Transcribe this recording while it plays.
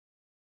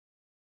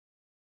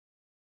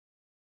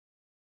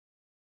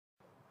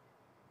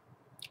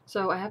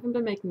So I haven't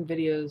been making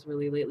videos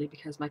really lately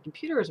because my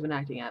computer has been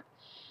acting up.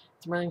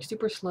 It's running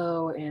super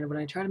slow, and when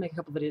I try to make a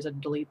couple videos, I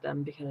delete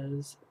them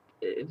because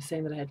it was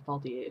saying that I had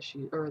faulty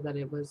issues or that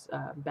it was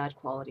bad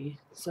quality.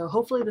 So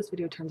hopefully this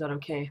video turns out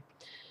okay.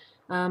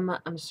 I'm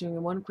just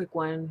doing one quick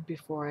one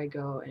before I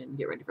go and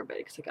get ready for bed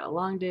because I got a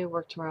long day of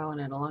work tomorrow and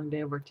then a long day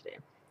of work today.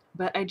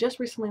 But I just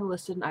recently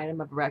listed an item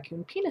of a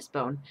raccoon penis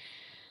bone,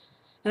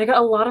 and I got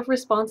a lot of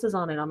responses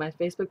on it on my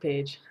Facebook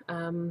page.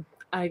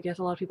 I guess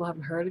a lot of people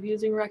haven't heard of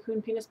using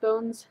raccoon penis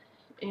bones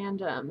and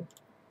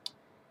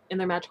in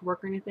their magical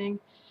work or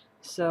anything.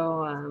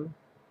 So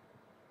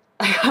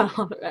I got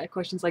a lot of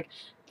questions like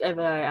if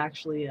I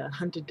actually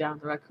hunted down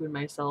the raccoon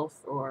myself,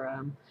 or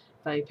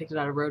if I picked it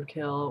out of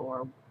roadkill,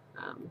 or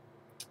um,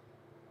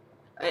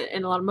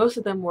 and most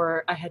of them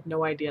were I had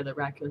no idea that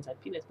raccoons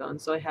had penis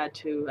bones, so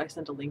I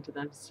sent a link to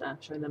them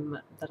showing them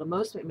that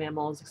most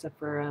mammals, except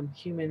for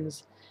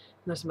humans,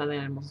 and some other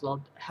animals as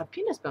well, have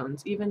penis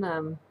bones. Even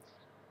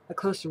a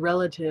close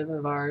relative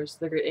of ours,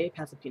 the great ape,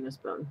 has a penis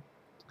bone,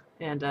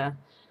 and a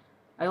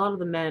lot of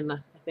the men,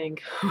 I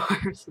think,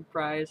 were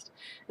surprised.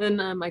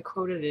 And I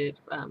quoted it.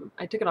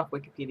 I took it off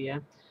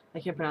Wikipedia. I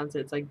can't pronounce it.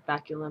 It's like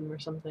baculum or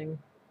something.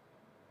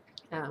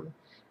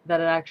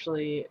 That it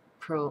actually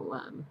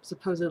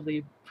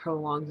supposedly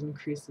prolongs and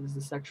increases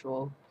the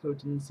sexual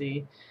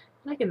potency.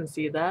 And I can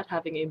see that,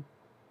 having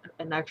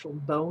an actual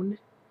bone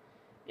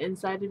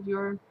inside of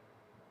your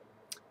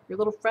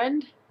little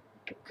friend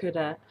could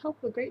help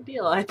a great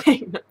deal, I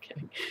think. No, I'm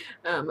kidding.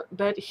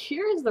 But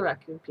here is the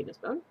raccoon penis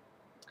bone.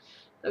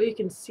 That way you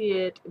can see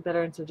it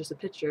better instead of just a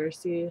picture.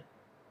 See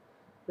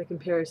the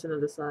comparison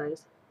of the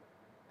size.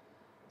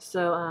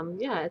 So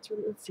yeah,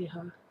 let's see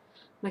how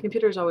my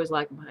computer is always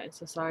lagging behind.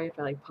 So sorry if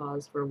I like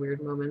pause for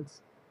weird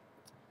moments.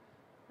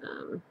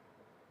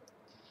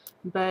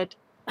 But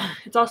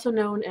it's also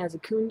known as a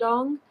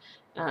coondong,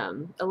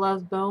 a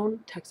love bone,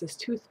 Texas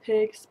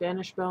toothpick,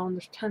 Spanish bone.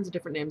 There's tons of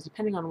different names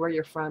depending on where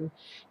you're from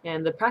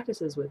and the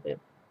practices with it.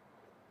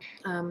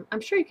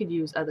 I'm sure you could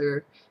use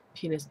other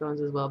penis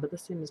bones as well, but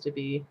this seems to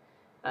be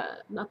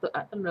not the,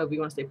 I don't know if you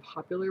want to say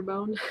popular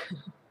bone,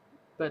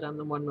 but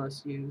the one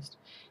most used.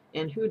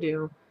 And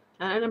HooDoo,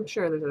 and I'm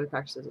sure there's other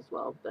practices as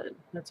well, but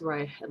that's where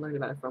I had learned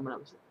about it from when I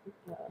was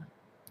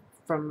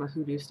from a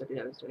HooDoo study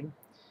that I was doing,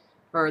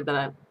 or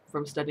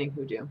from studying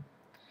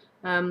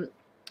HooDoo.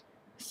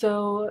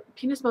 So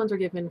penis bones are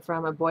given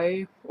from a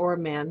boy or a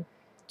man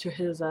to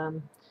his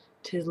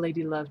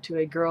lady love, to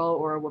a girl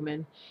or a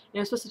woman,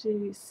 and it's supposed to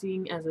be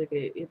seen as like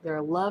either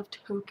a love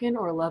token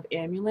or a love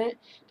amulet.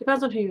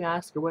 Depends on who you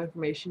ask or what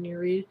information you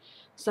read.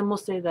 Some will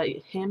say that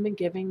him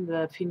giving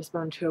the penis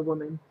bone to a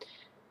woman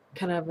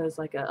kind of as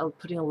like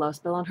putting a love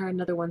spell on her.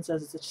 Another one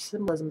says it's a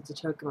symbolism, it's a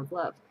token of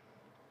love.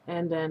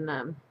 And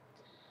then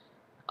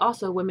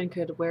also women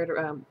could wear it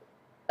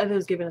if it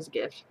was given as a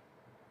gift.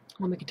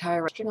 Women could tie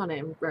a string on it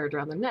and wear it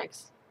around their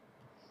necks.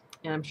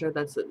 And I'm sure it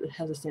has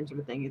the same sort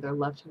of thing, either a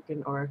love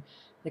token or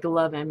like a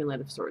love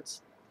amulet of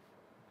sorts.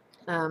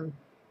 I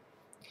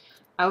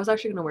was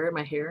actually gonna wear it in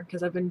my hair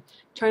because I've been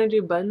trying to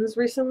do buns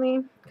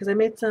recently because I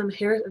made some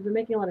hair. I've been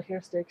making a lot of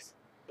hair sticks.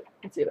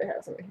 Let's see if I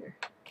have some right here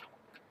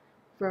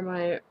for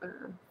my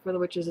for the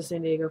Witches of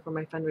San Diego, for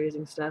my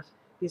fundraising stuff.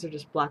 These are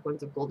just black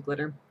ones of gold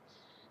glitter.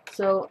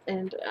 So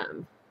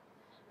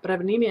but I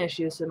have anemia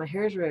issues, so my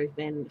hair is very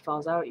thin. It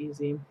falls out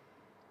easy.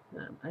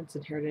 It's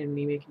inherited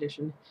anemia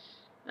condition.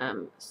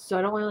 So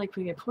I don't want to like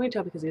putting a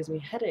ponytail because it gives me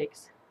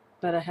headaches,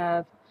 but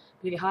I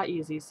get hot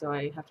easy, so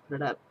I have to put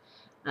it up.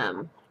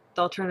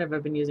 The alternative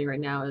I've been using right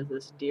now is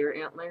this deer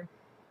antler,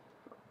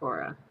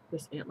 or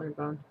this antler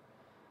bone,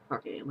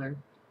 or antler.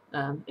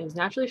 It was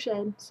naturally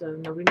shed, so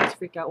nobody needs to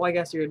freak out. Well, I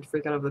guess you'd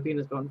freak out over the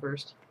penis bone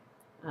first.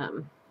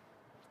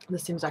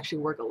 This seems to actually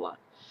work a lot.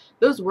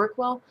 Those work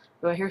well,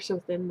 but my hair's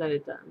so thin that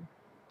it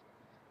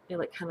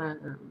like kind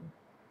of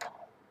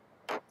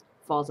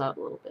falls out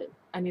a little bit.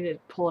 I need to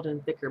pull it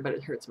in thicker, but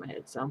it hurts my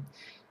head, so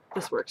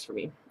this works for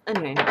me.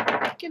 Anyway,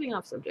 getting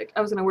off subject.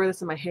 I was gonna wear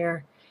this in my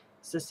hair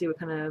to see what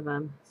kind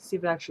of see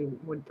if it actually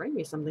would bring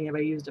me something if I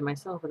used it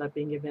myself without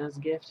being given as a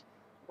gift,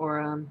 or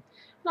and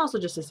also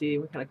just to see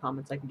what kind of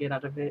comments I could get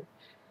out of it.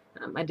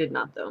 I did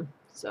not though.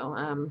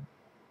 So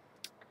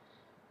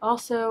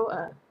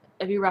also,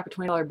 if you wrap a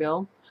 $20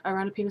 bill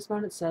around a penis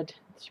bone, it said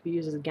it should be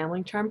used as a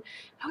gambling charm.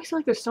 I always feel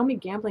like there's so many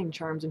gambling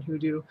charms in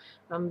HooDoo.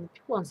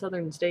 People in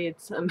southern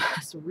states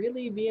must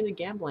really be into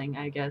gambling,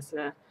 I guess.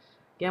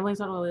 Gambling's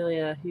not really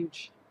a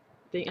huge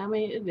thing. I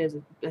mean, it is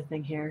a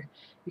thing here.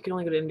 You can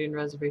only go to Indian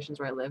reservations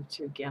where I live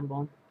to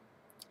gamble.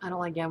 I don't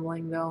like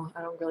gambling though.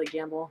 I don't really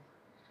gamble.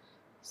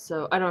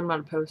 So I'm not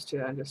opposed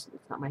to it. It's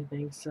not my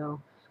thing.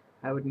 So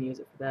I wouldn't use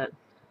it for that.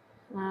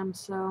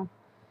 So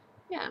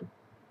yeah,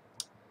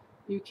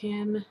 you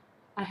can.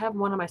 I have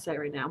one on my site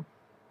right now.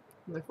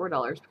 They're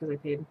 $4 because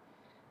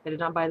I did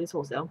not buy these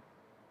wholesale,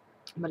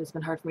 but it's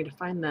been hard for me to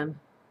find them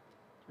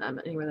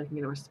anywhere that I can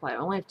get a supply. I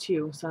only have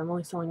two, so I'm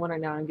only selling one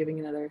right now, and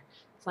I'm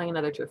selling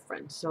another to a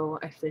friend. So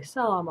if they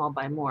sell them, I'll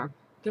buy more.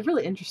 They're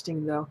really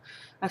interesting though.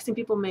 I've seen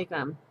people make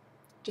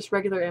just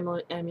regular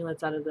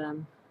amulets out of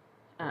them,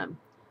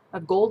 I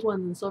have gold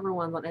ones and silver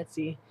ones on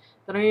Etsy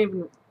that aren't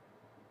even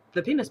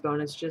the penis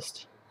bone. It's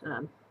just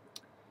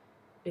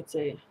it's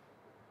a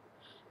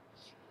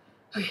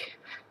I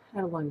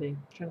had a long day. I'm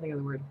trying to think of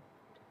the word.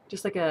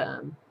 Just like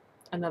a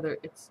another.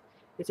 It's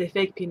a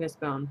fake penis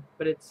bone,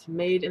 but it's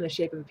made in the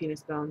shape of a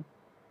penis bone,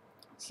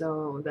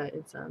 so that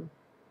it's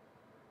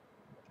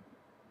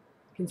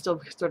can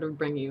still sort of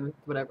bring you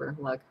whatever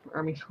luck or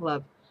I mean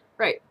love.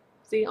 Right.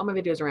 See, all my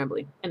videos are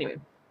rambly. Anyway,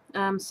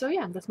 so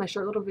yeah, that's my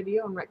short little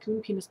video on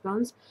raccoon penis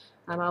bones.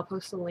 I'll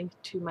post a link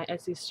to my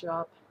Etsy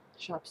shop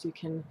so you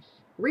can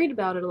read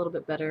about it a little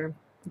bit better.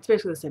 It's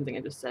basically the same thing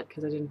I just said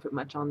because I didn't put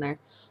much on there,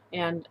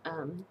 and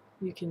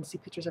you can see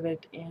pictures of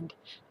it. And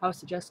I would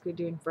suggest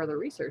doing further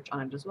research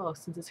on it as well,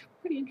 since it's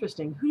pretty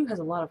interesting. HooDoo has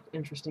a lot of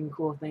interesting,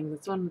 cool things.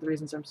 It's one of the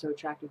reasons I'm so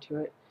attracted to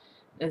it,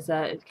 is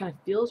that it kind of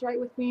feels right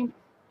with me,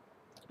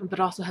 but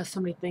also has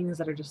so many things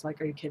that are just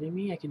like, are you kidding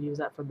me? I could use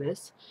that for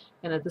this.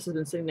 And if this has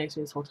been sitting next to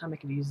me this whole time, I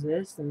could use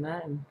this and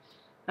that. And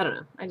I don't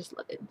know. I just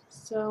love it.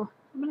 So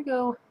I'm going to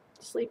go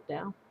sleep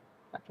now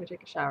after I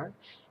take a shower.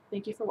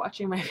 Thank you for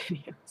watching my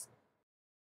videos.